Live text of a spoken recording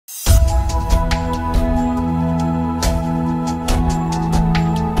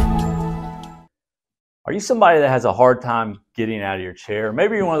Are you somebody that has a hard time getting out of your chair?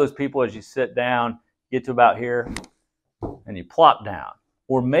 Maybe you're one of those people, as you sit down, get to about here, and you plop down.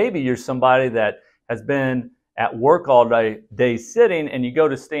 Or maybe you're somebody that has been at work all day sitting, and you go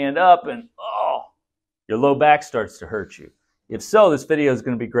to stand up, and oh, your low back starts to hurt you. If so, this video is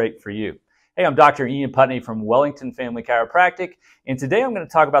going to be great for you. Hey, I'm Dr. Puntney from Wellington Family Chiropractic, and today I'm going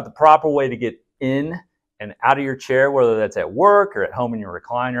to talk about the proper way to get in and out of your chair, whether that's at work or at home in your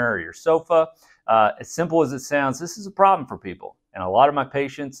recliner or your sofa. As simple as it sounds, this is a problem for people. And a lot of my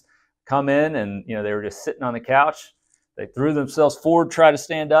patients come in and they were just sitting on the couch. They threw themselves forward, tried to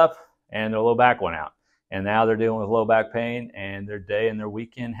stand up, and their low back went out. And now they're dealing with low back pain, and their day and their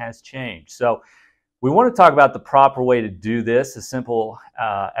weekend has changed. So we want to talk about the proper way to do this, as simple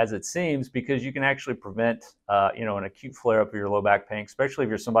as it seems, because you can actually prevent an acute flare-up of your low back pain, especially if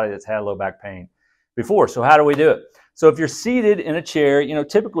you're somebody that's had low back pain before. So how do we do it? So if you're seated in a chair,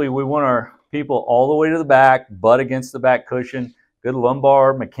 typically we want our people all the way to the back, butt against the back cushion, good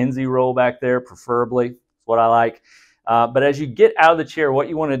lumbar, McKenzie roll back there, preferably. That's what I like. But as you get out of the chair, what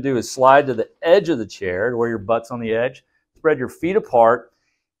you want to do is slide to the edge of the chair, where your butt's on the edge, spread your feet apart.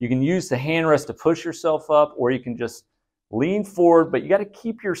 You can use the hand rest to push yourself up, or you can just lean forward, but you got to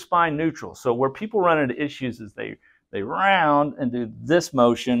keep your spine neutral. So where people run into issues is they round and do this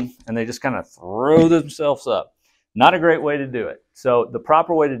motion, and they just kind of throw themselves up. Not a great way to do it. So the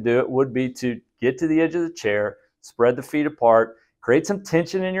proper way to do it would be to get to the edge of the chair, spread the feet apart, create some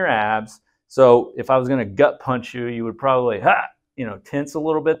tension in your abs. So if I was going to gut punch you, you would probably tense a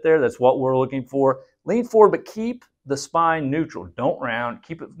little bit there. That's what we're looking for. Lean forward, but keep the spine neutral. Don't round.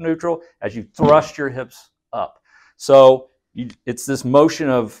 Keep it neutral as you thrust your hips up. So it's this motion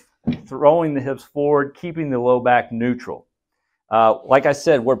of throwing the hips forward, keeping the low back neutral. Like I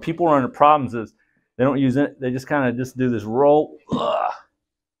said, where people run into problems is they don't use it. They just kind of just do this roll. Ugh.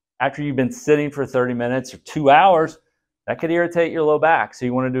 After you've been sitting for 30 minutes or 2 hours, that could irritate your low back. So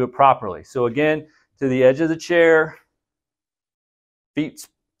you want to do it properly. So again, to the edge of the chair, feet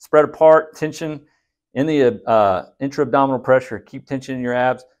spread apart, tension in the intra-abdominal pressure. Keep tension in your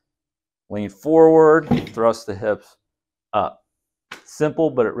abs. Lean forward, thrust the hips up.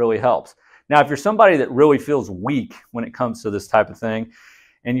 Simple, but it really helps. Now, if you're somebody that really feels weak when it comes to this type of thing,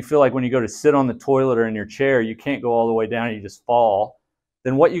 and you feel like when you go to sit on the toilet or in your chair, you can't go all the way down and you just fall,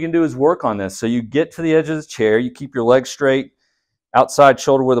 then what you can do is work on this. So you get to the edge of the chair, you keep your legs straight, outside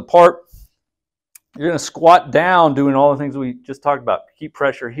shoulder width apart. You're going to squat down, doing all the things we just talked about. Keep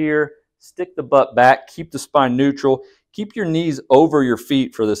pressure here, stick the butt back, keep the spine neutral, keep your knees over your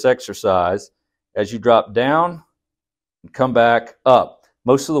feet for this exercise as you drop down and come back up.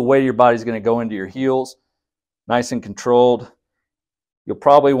 Most of the weight of your body is going to go into your heels, nice and controlled. You'll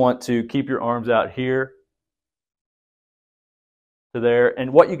probably want to keep your arms out here to there.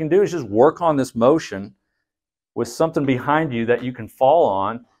 And what you can do is just work on this motion with something behind you that you can fall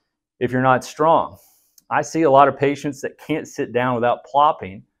on if you're not strong. I see a lot of patients that can't sit down without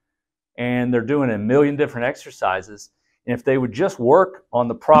plopping, and they're doing a million different exercises. And if they would just work on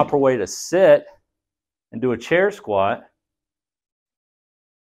the proper way to sit and do a chair squat,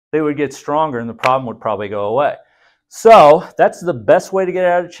 they would get stronger and the problem would probably go away. So that's the best way to get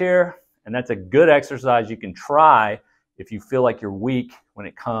out of the chair, and that's a good exercise you can try if you feel like you're weak when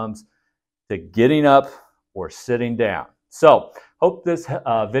it comes to getting up or sitting down. So hope this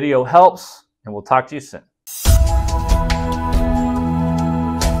video helps, and we'll talk to you soon.